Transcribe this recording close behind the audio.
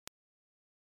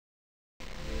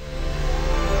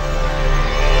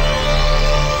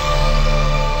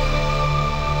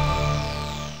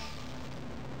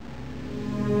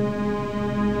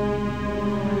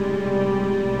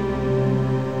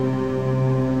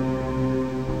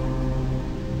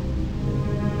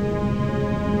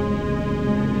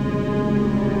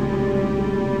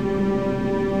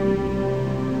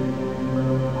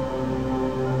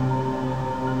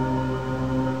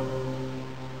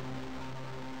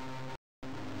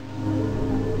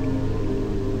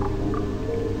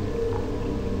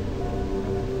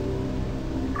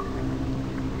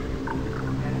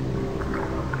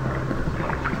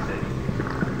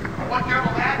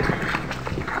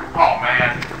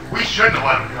We shouldn't have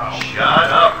let them go.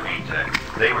 Shut up, Retech.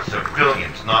 They were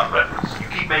civilians, not rebels. You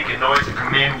keep making noise, the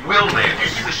command will Did land. you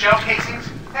see the shell casings?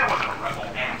 That wasn't a rebel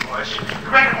ambush.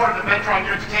 Commander ordered the Metron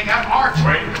unit to take out our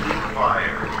Friendly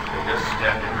fire. They just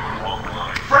stepped into the wrong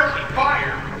line. friendly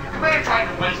fire. Commander tried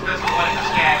to waste us and letting the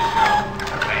scabs go.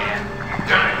 Man, you've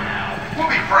done it now. We'll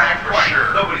be fragged for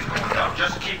sure. Nobody's going down.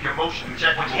 Just keep your motion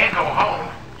check. We can't go home.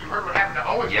 You heard what happened to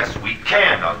Owen? Yes, we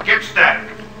can. Now get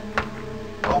static.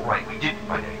 All right, we didn't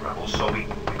fight any rebels, so we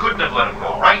couldn't have let them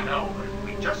go, right? No.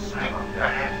 We just had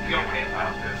to feel okay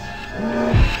about this.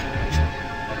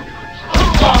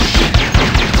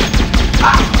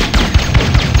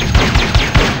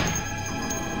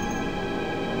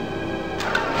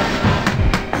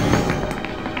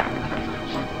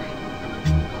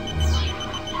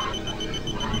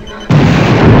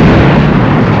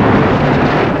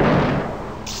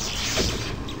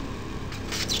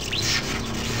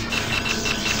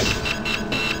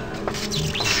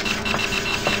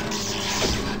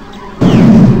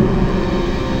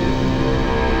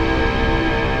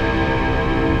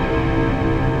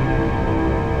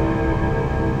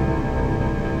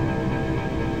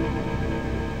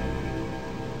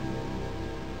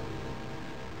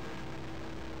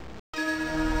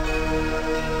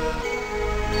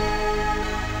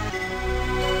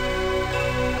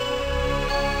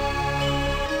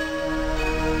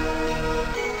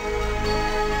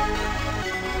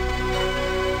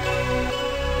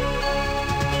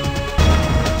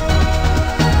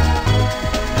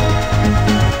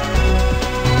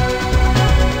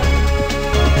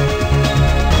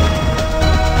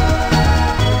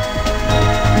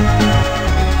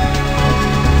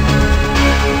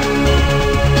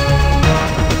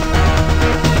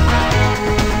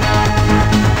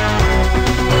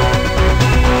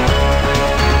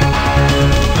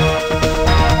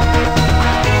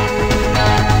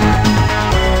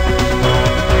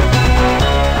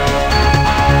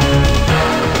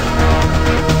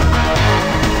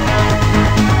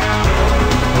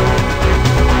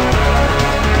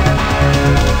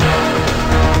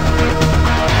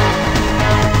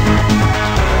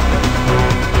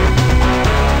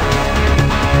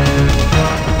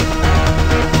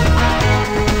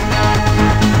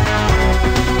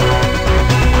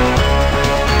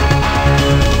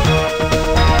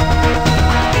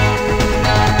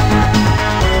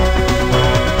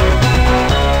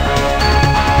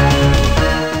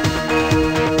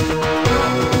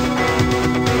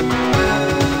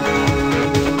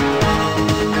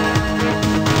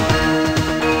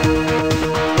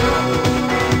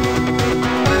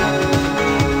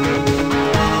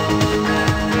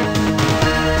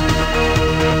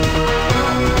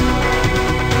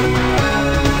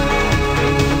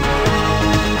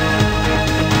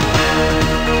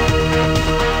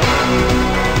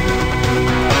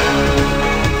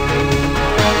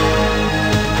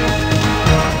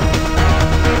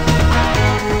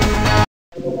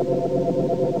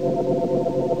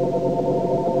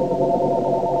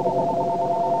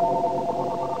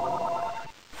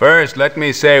 First, let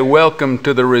me say welcome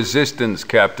to the Resistance,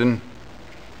 Captain.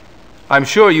 I'm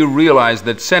sure you realize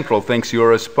that Central thinks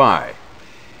you're a spy.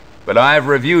 But I've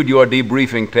reviewed your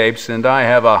debriefing tapes, and I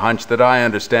have a hunch that I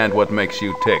understand what makes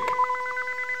you tick.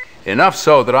 Enough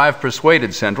so that I've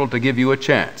persuaded Central to give you a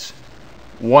chance.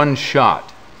 One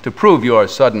shot, to prove your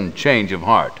sudden change of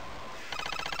heart.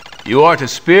 You are to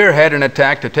spearhead an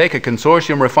attack to take a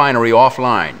consortium refinery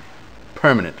offline,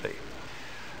 permanently.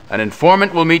 An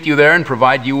informant will meet you there and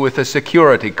provide you with a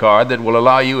security card that will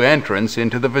allow you entrance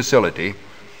into the facility.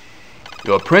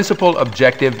 Your principal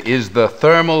objective is the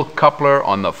thermal coupler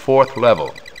on the 4th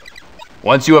level.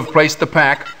 Once you have placed the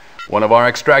pack, one of our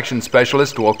extraction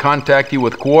specialists will contact you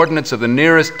with coordinates of the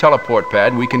nearest teleport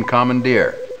pad we can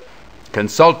commandeer.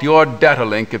 Consult your data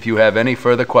link if you have any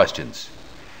further questions.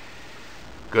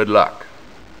 Good luck.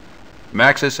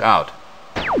 Maxis out.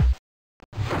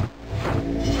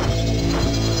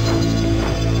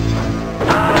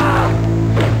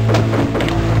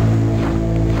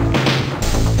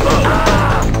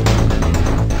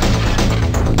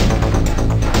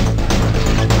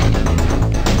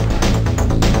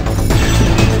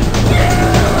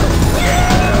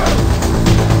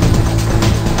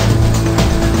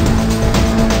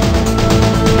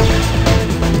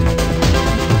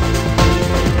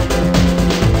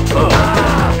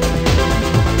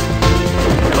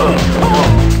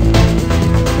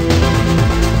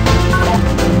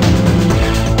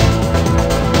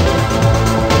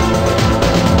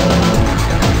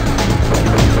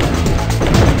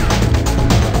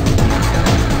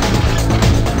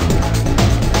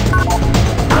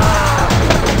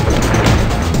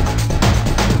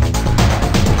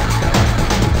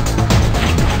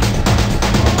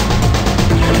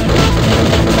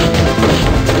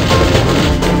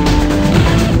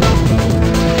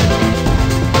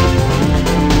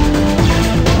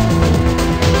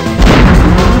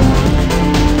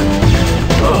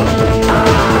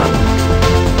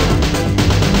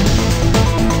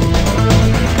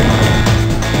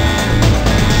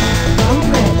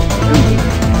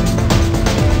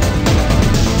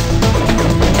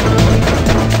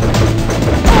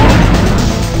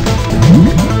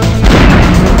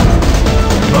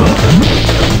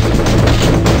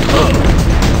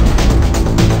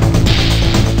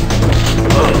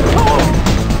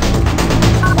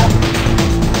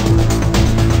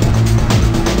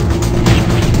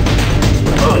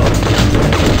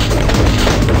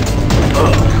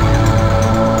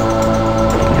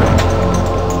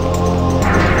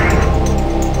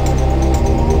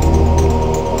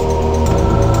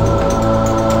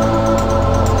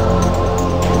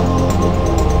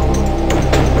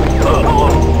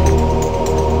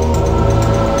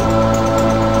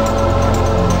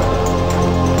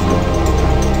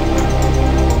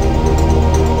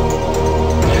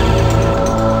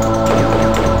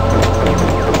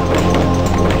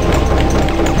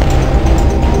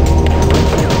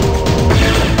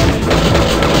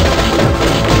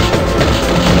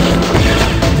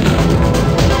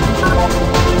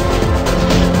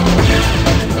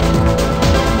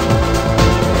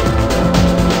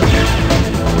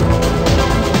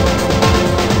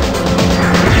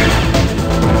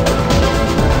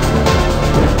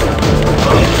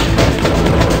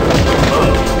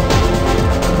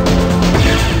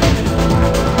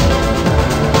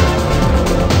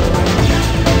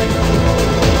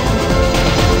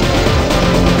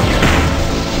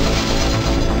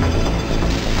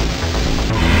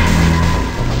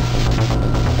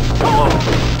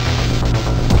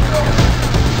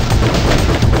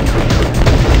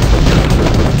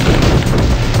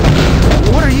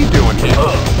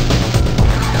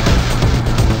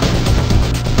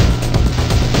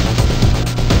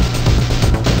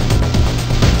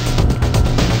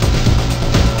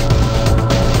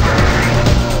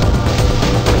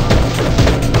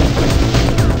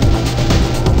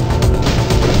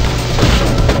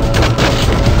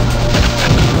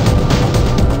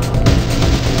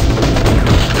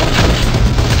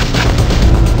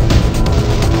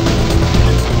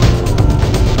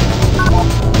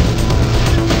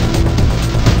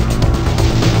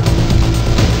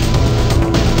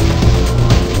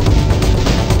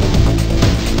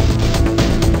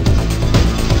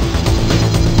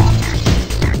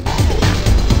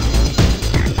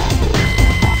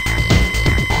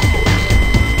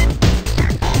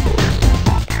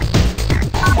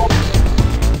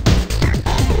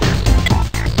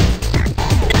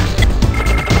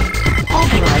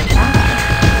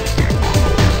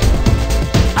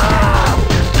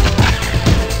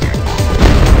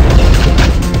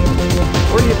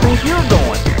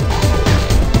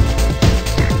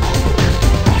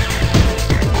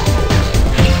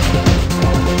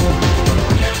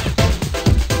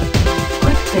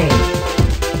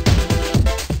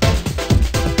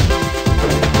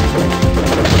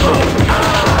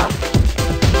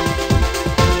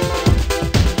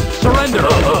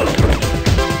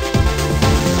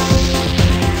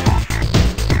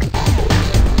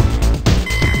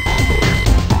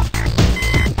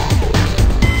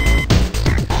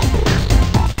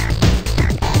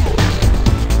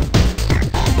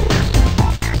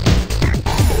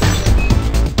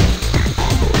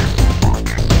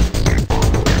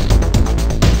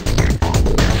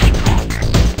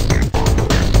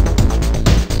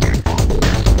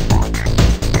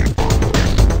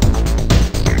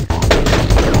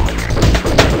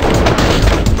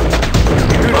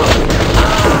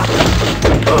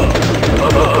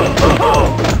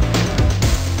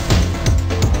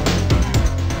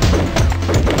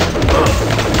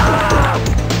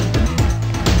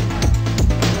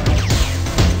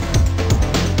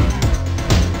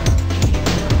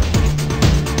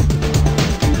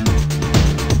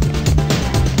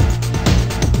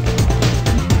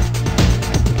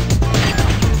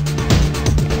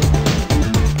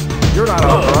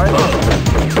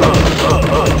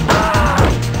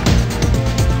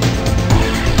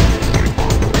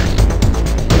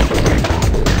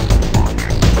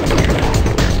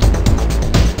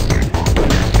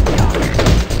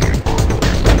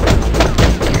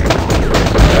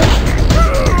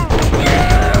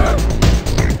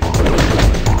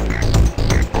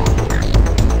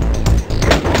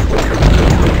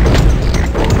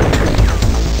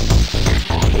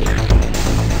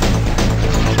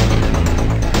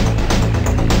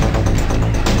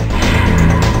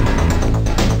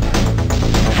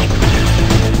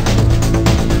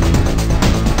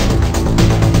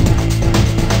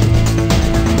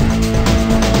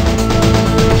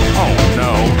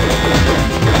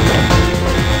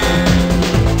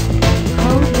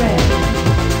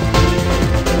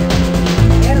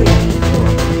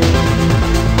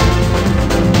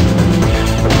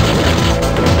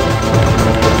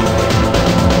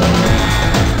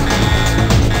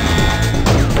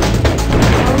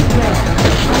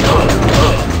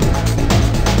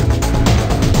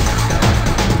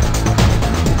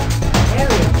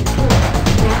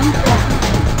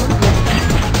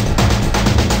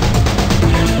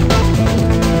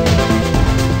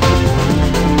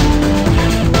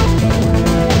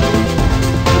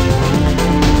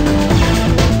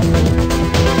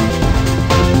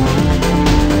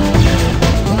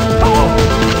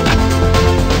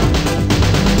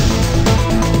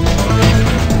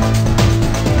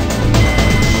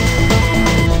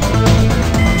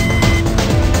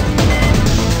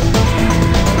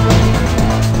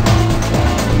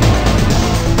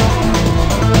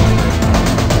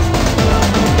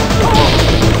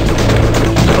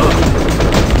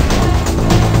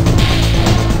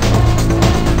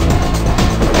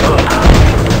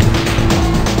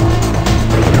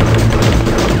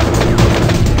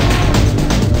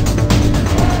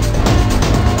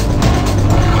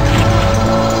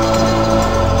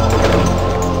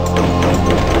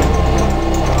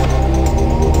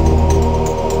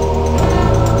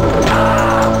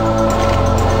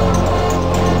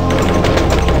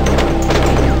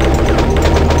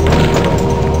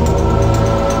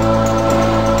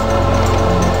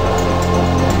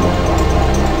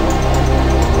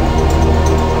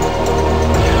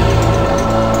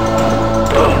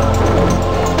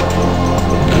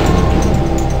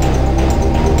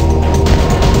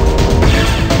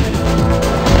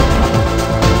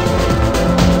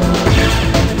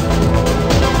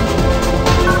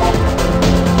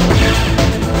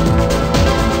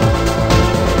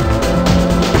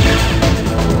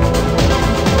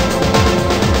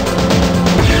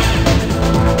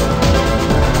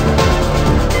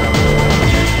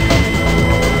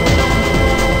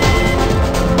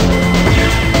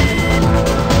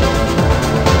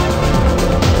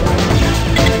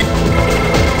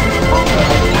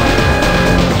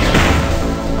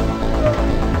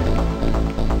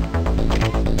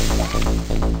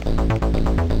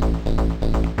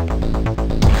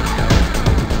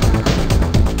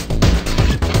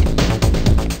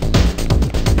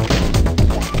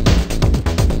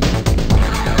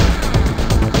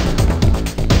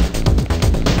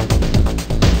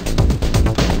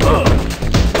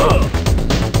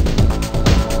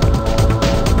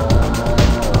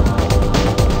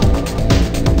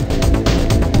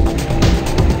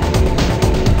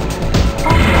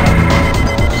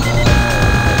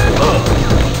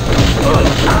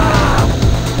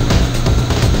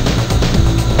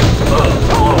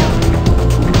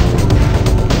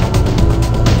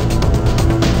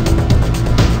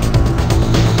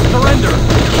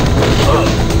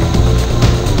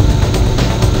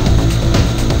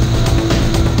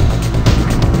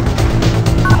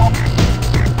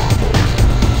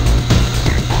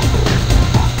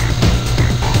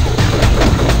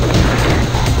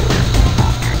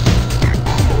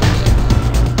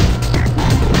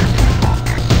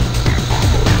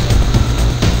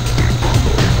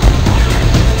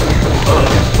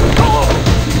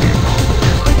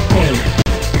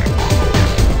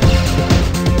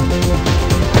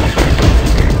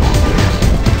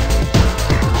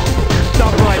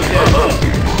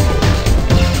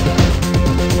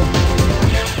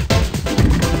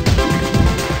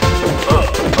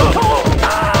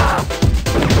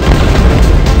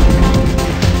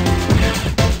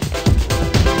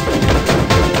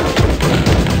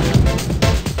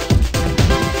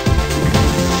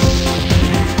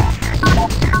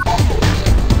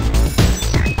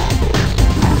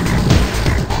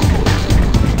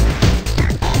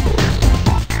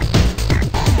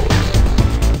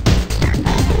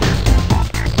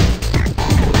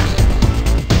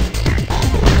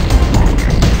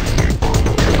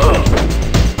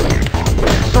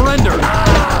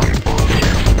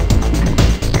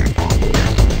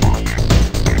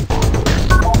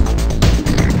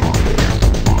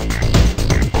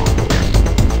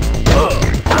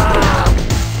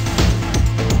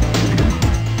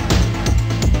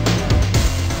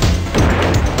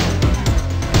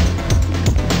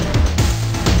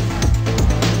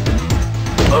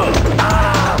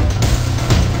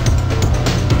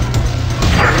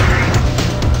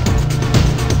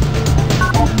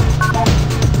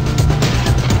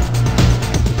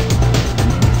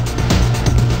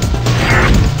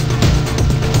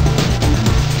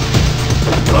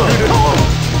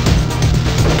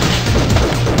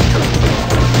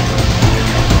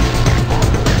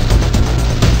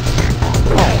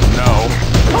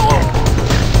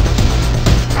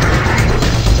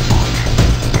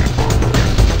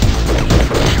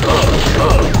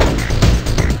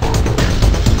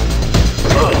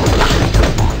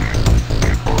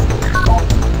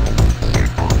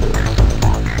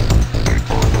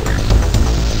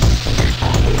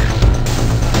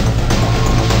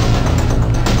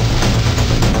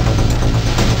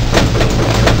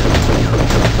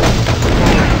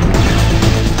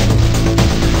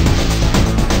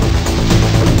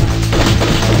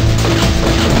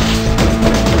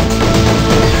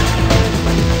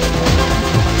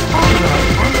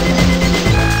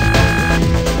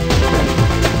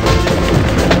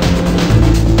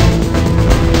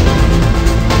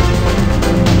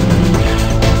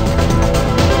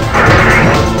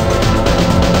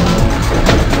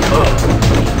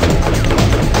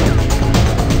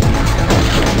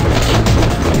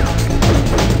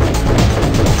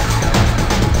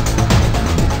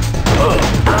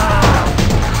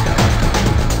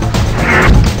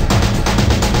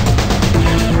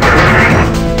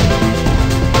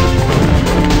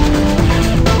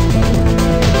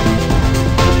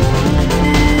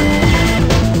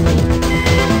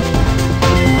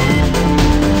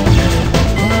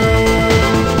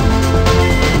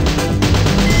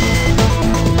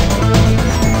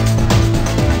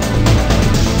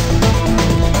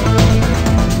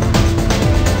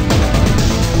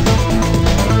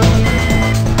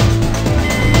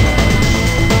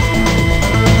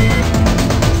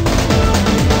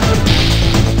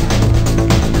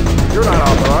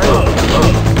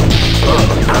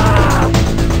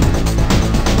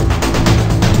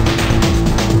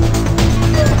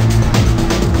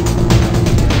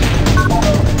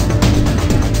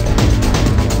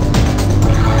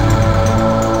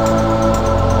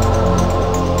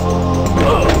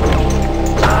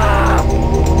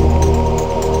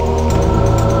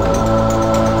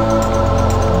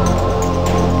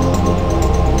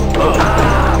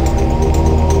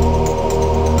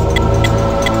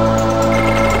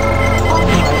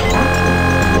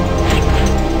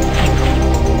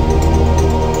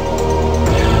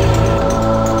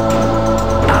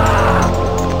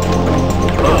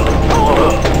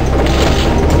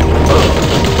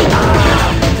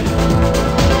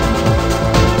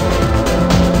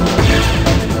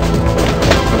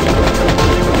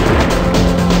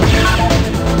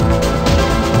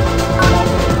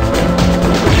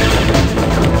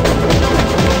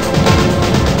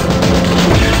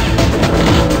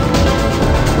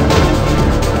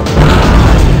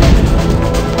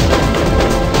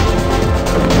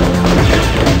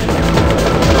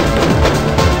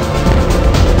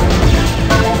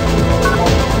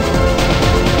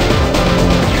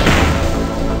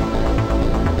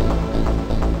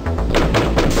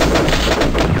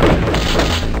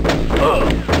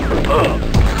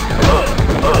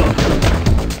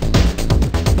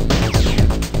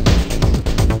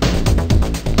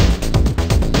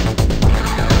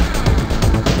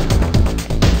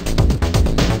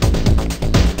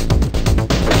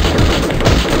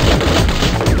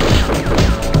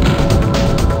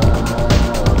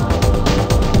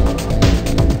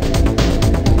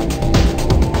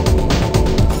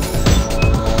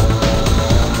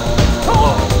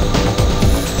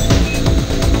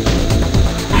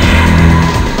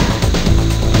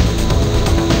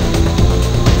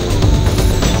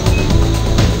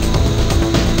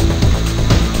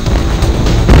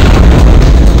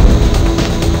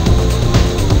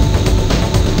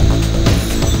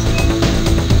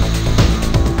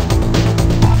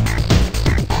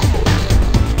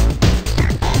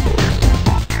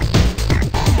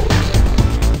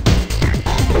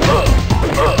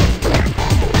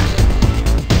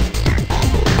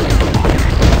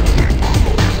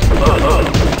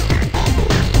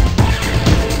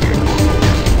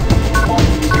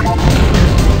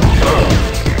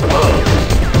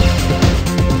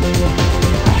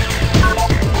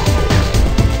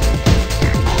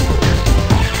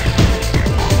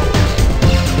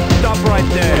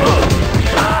 right there.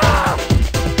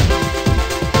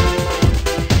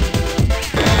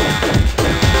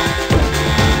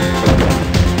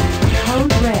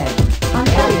 Code red.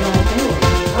 Unauthorized entry.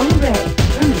 Code red.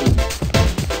 Terminated.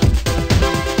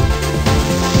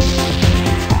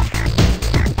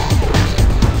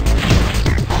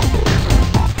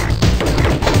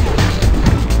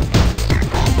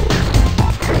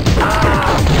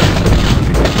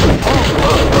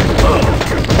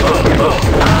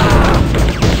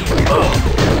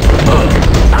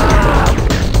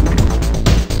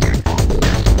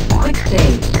 Quick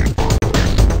save.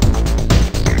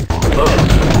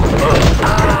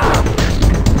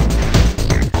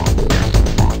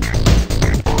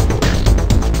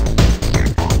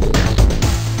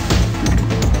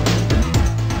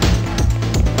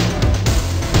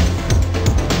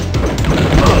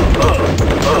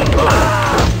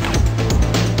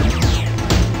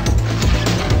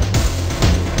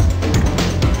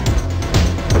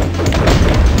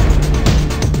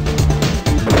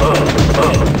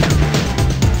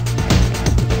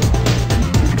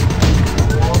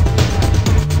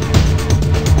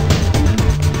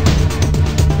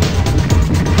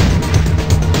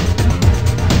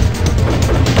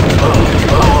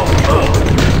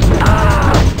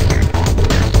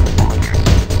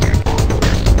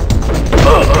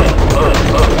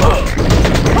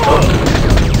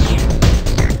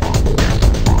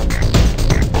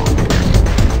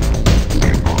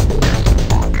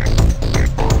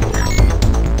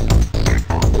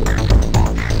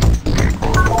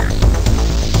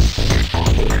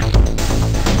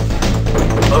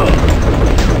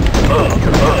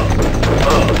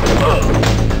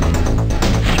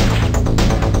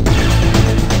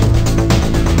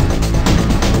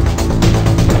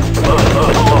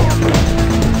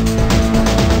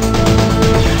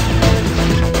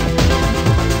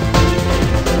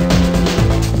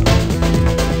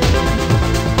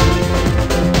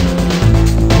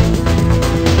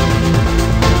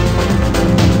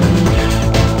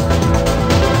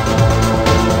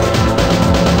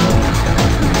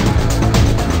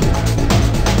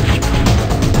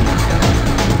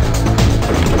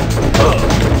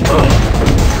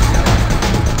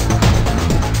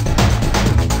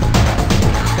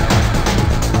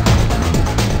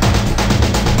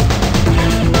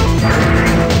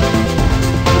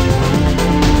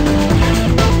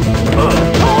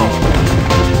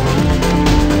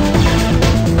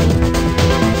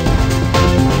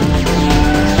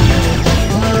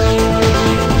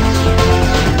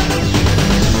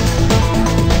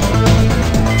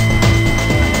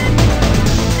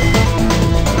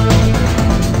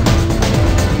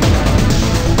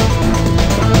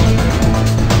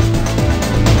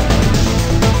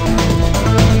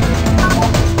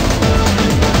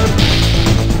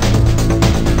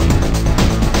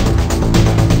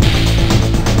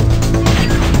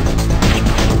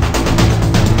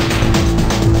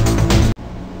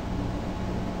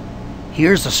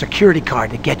 Here's a security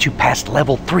card to get you past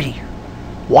level 3.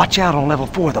 Watch out on level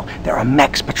 4, though. There are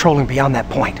mechs patrolling beyond that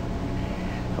point.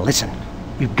 Now listen,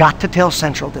 you've got to tell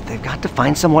Central that they've got to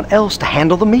find someone else to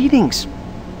handle the meetings.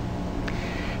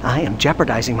 I am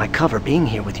jeopardizing my cover being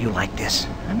here with you like this.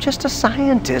 I'm just a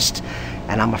scientist,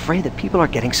 and I'm afraid that people are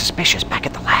getting suspicious back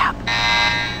at the lab.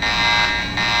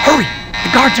 Hurry!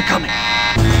 The guards are coming!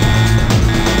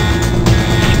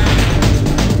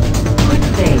 Quick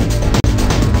save.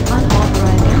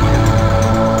 Unauthorized entry.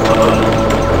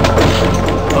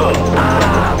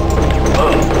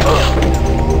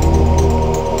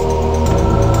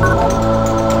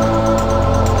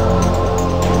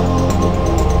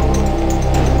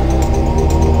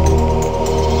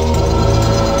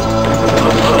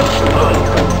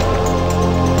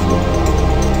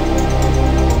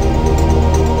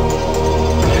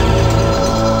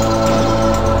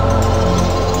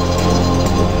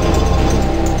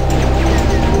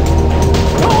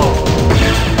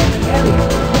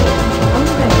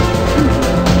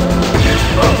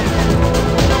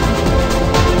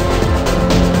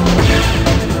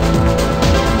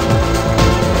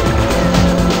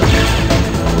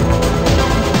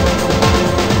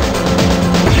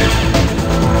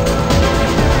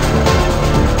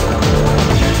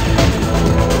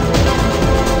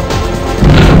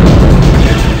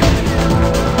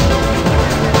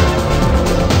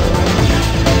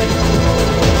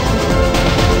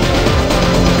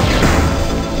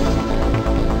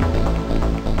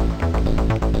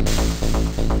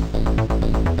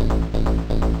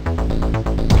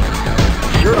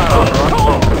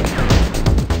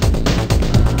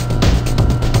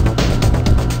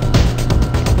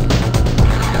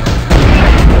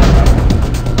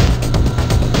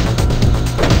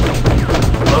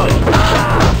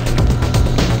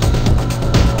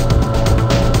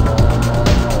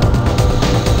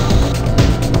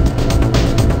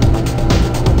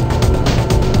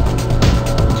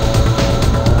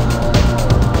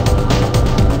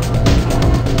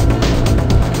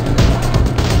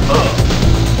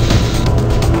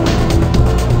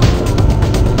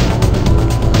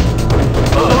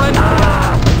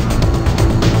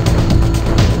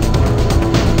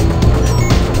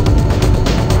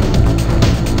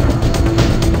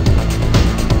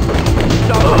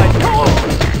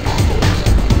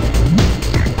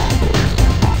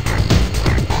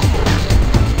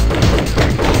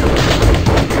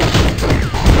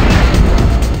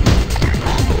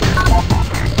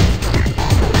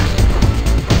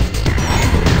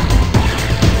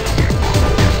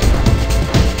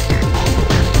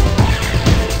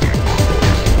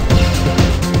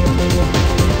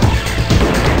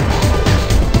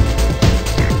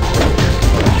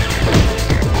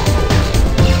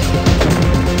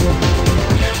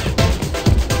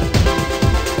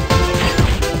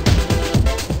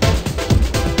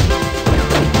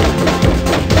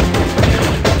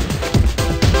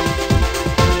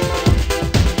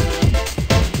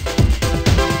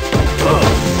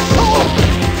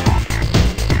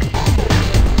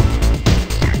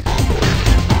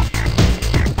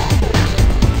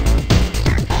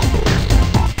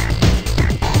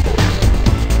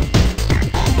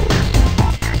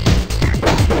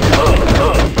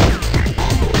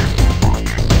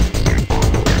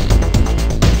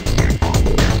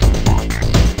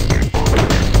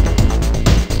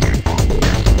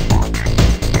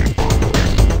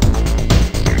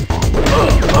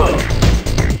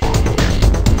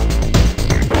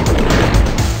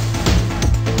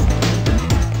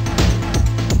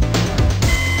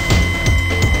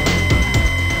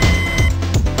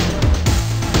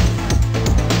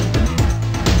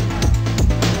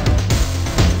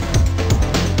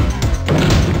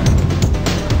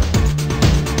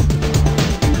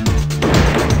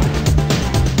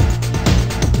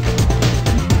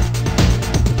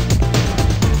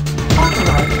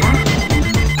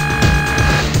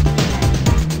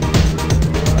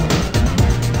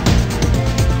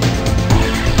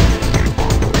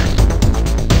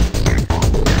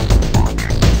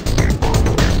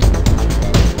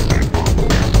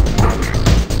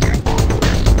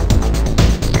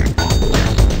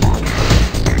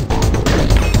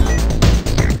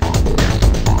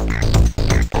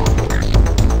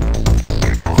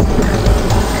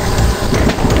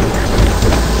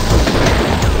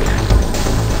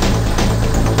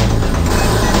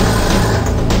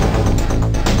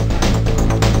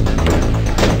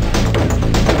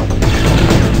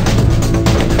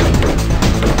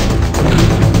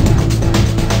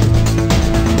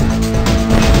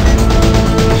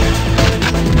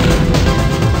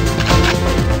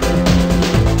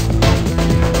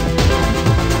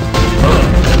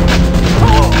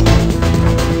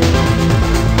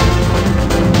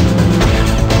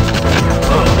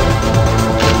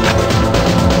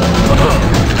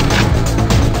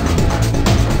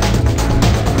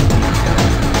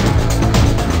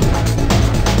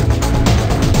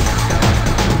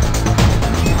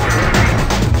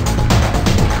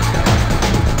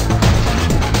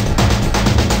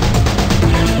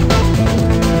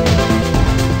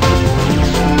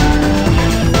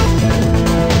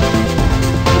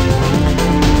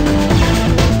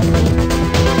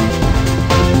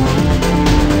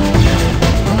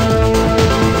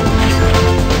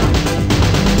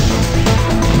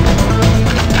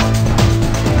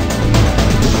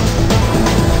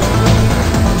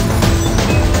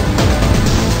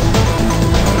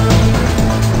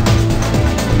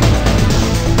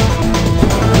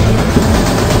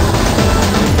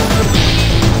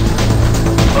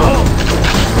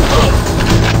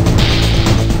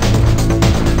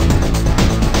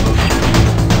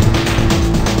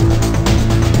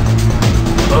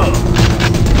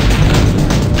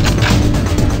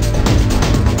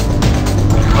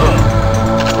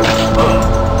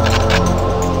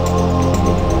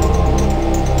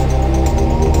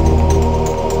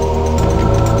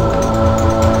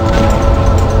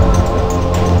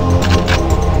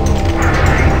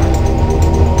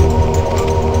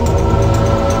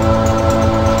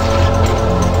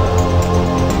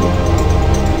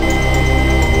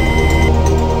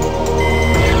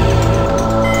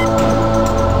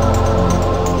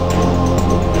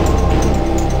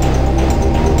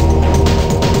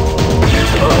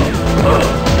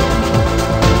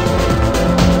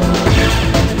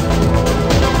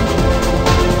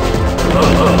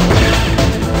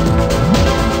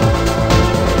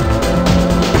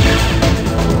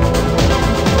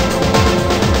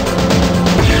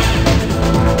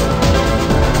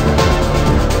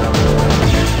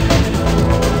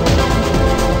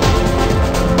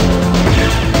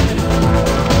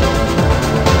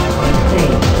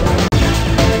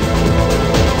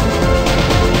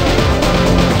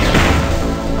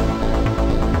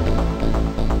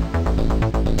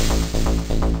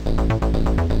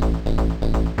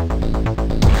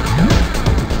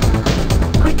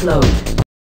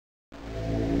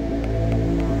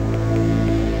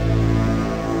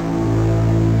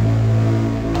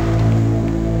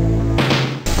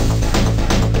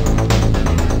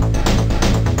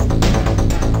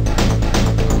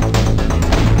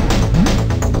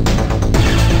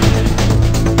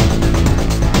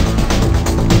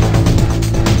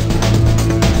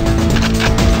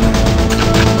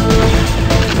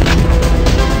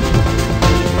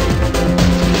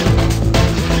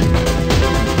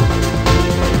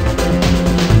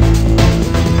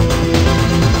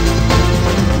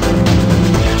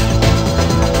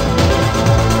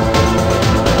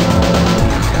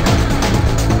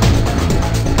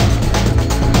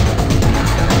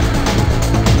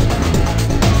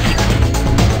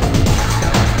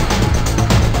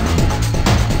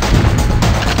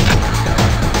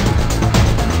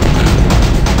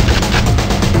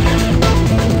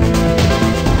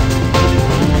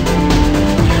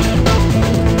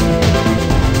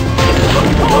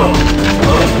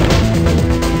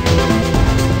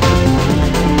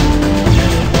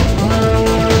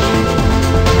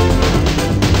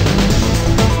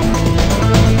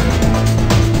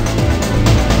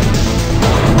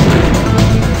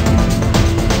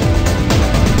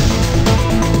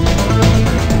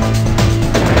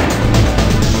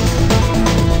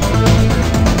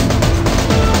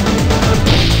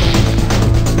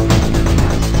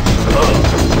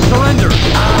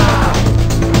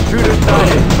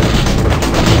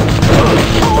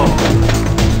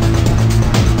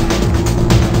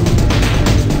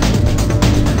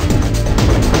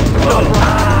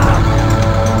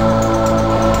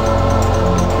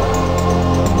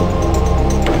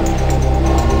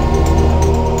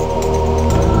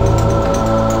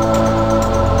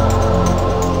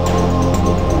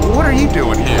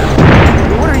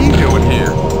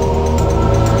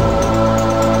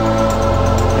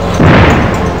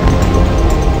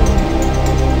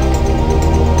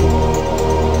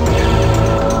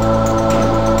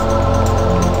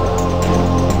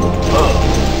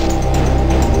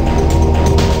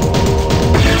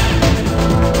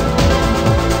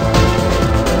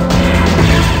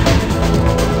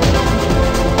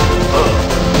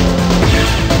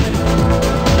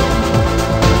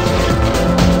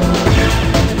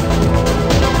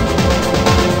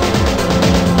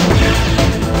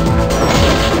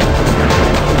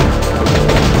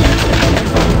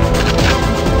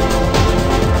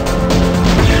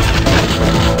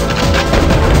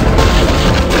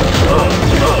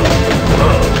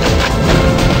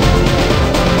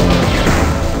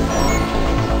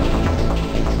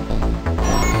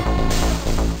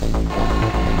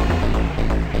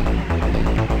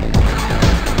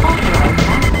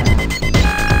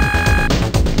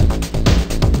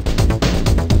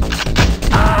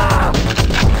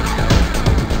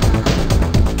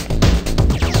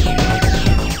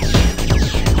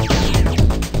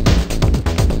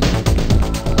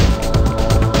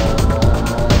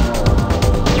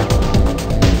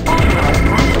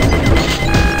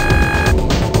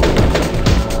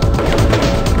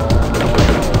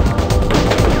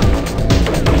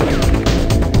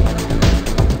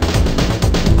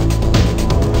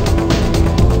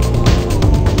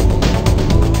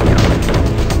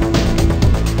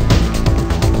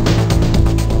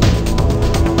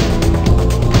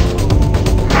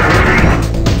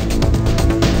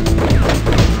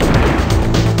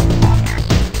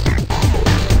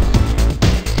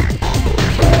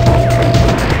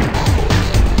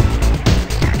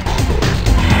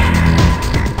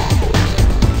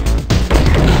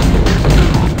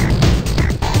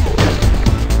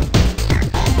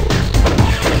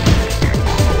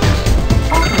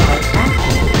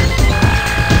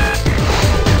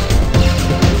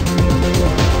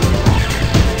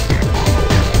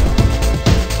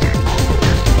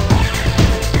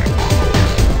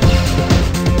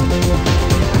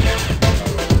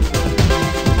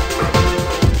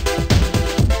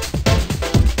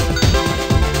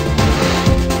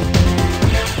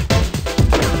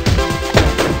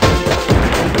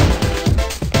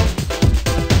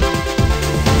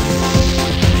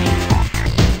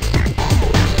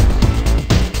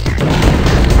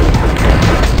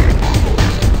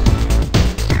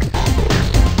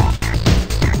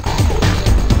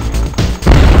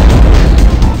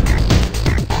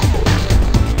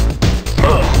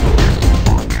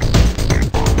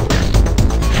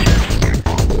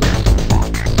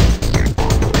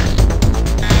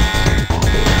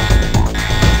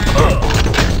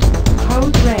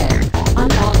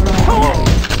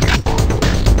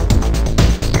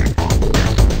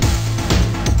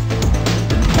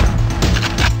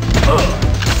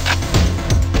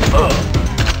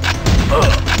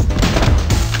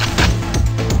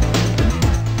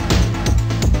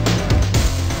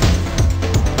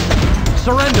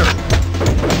 surrender!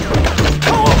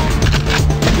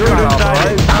 You're not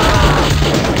authorized.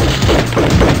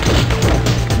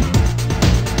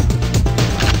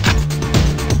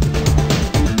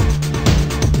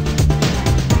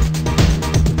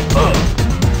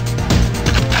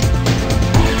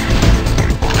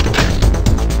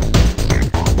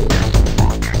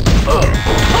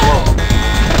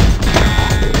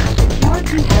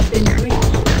 Security has been breached.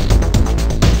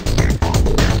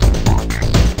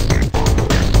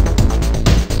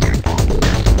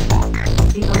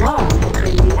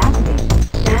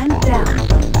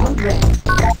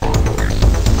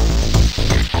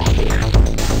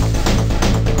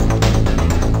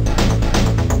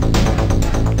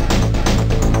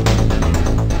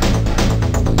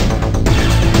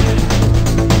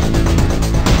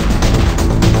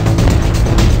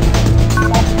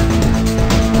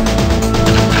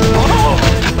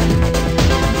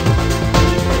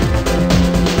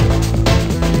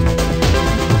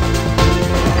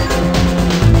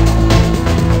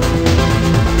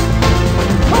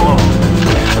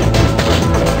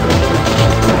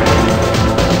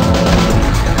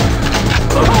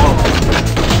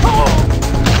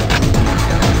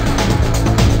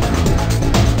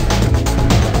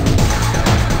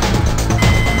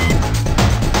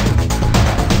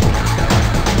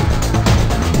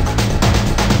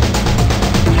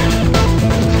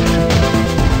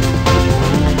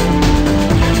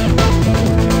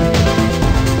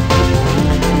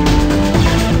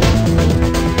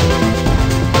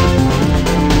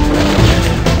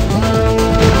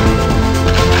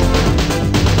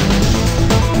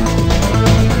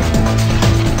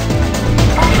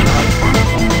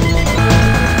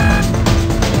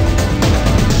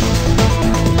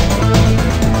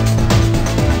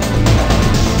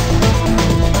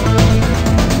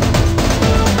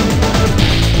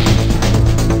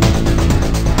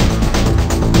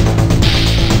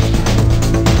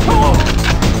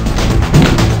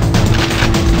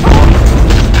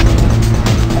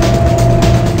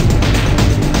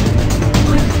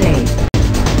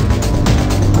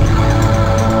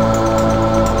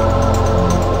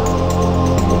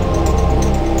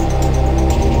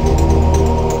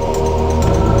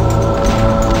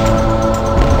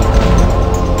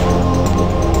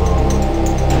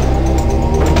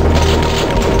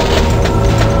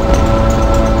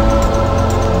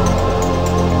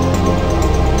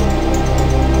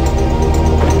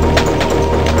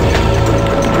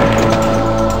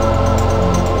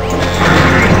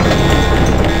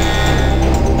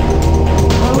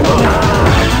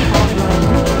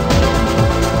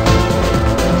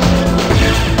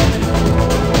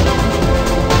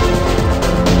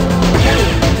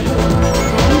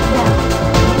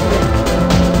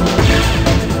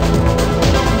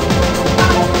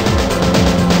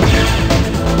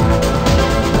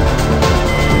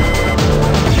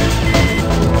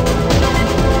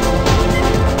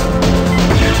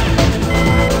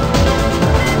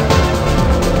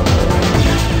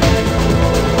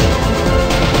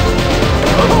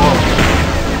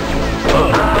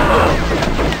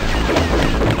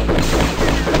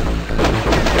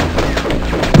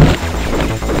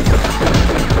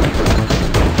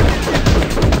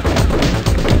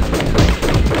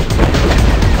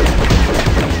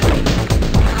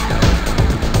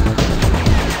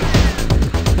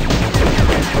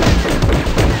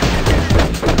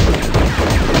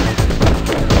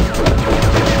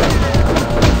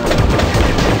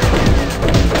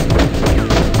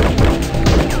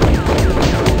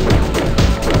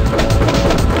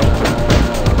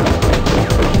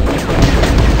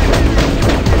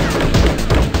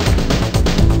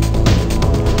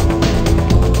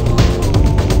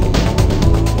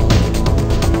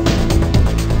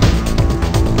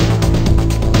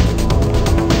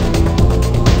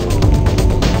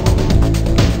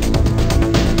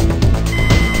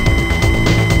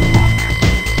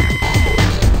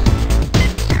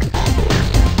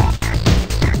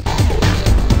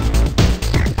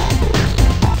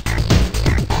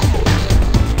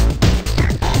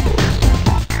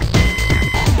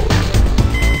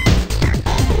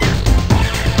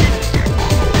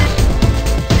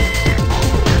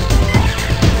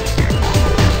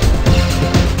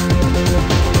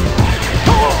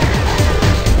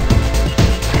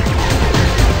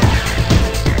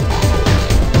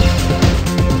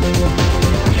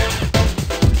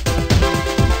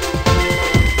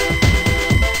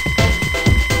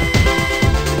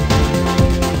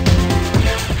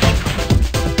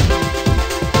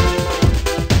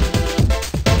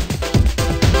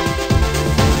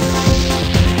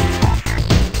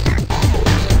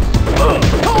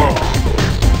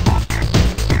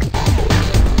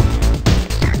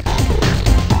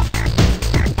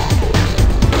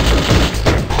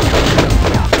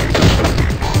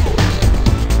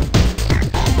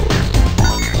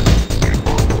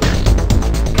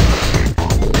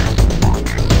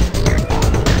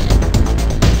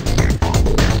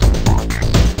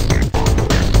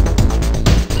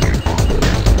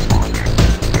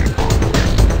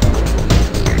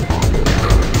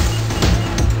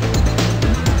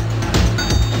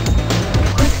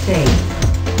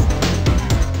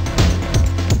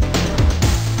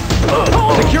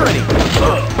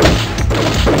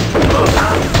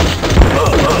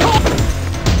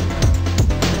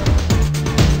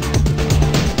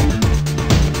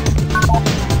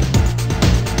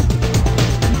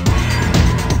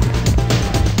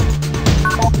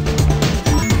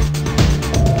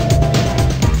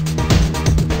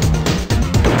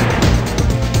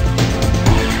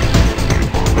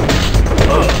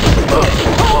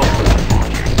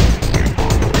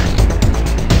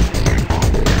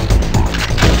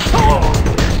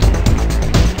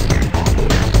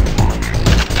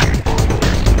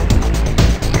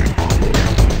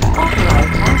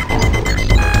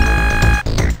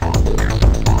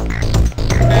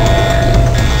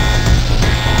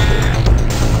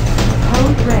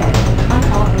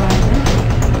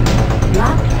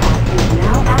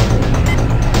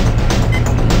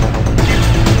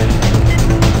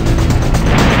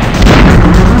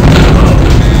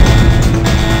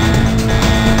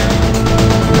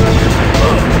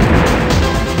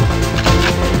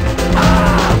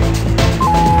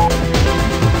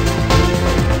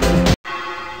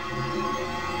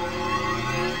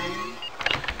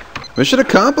 Mission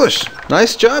accomplished.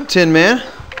 Nice job, Tin Man.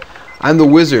 I'm the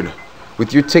wizard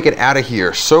with your ticket out of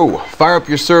here. So, fire up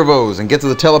your servos and get to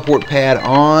the teleport pad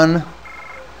on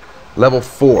level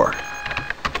 4.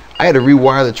 I had to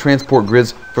rewire the transport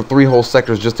grids for 3 whole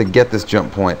sectors just to get this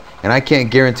jump point, and I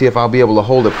can't guarantee if I'll be able to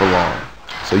hold it for long.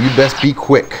 So you best be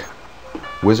quick.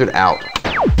 Wizard out.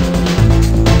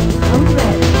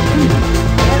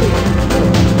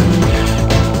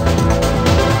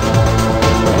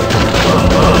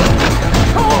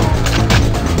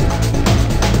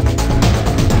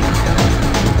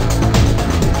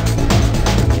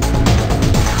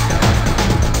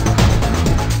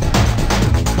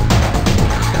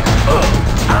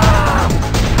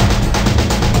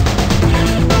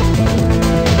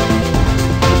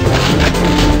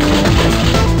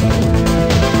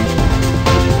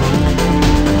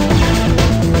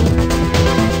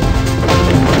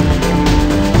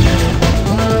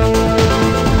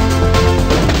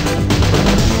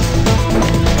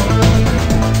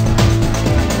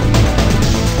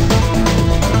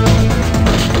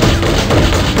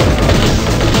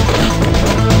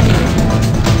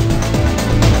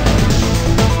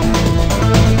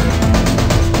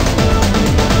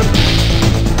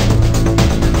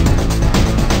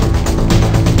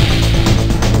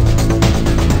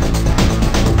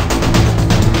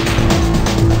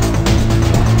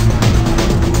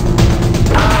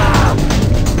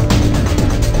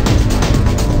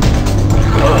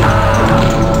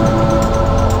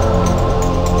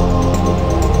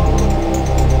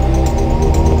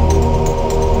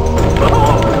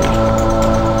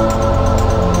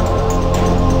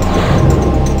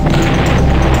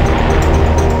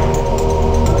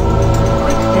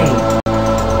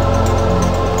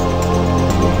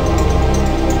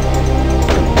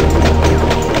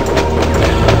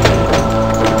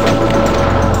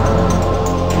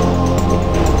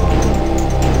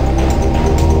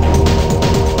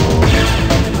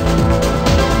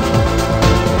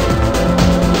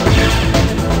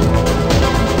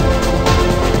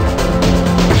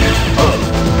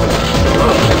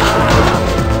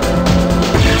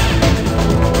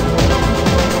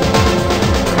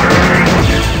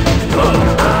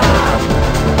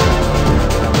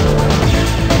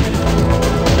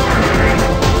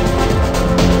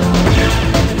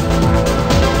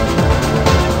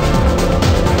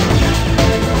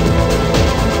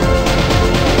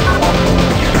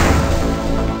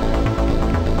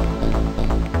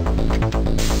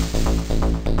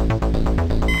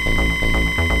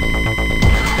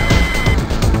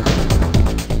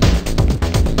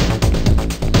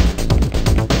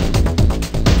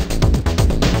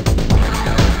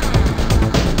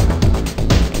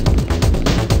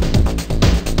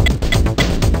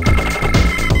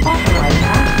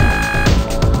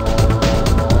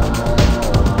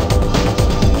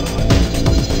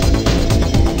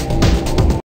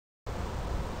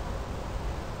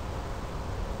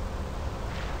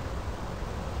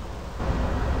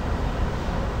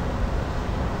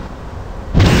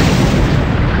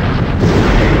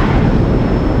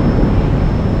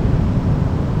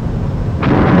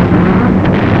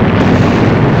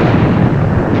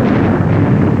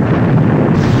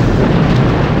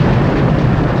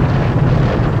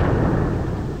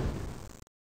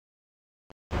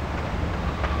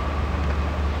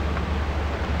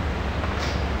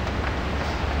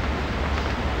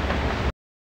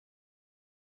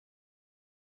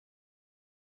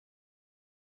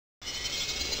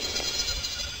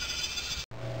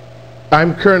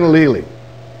 I'm Colonel Ely,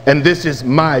 and this is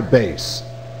my base.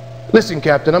 Listen,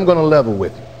 Captain, I'm going to level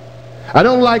with you. I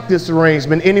don't like this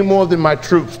arrangement any more than my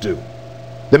troops do.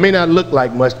 They may not look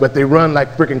like much, but they run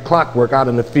like freaking clockwork out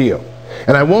in the field.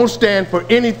 And I won't stand for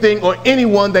anything or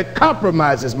anyone that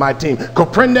compromises my team.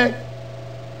 Comprende?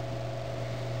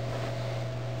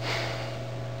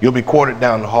 You'll be quartered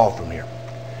down the hall from here.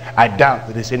 I doubt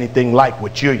that it's anything like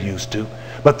what you're used to,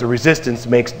 but the resistance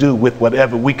makes do with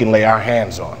whatever we can lay our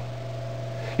hands on.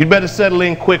 You'd better settle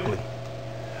in quickly.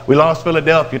 We lost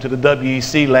Philadelphia to the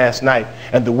WEC last night,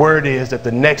 and the word is that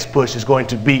the next push is going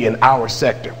to be in our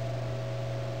sector.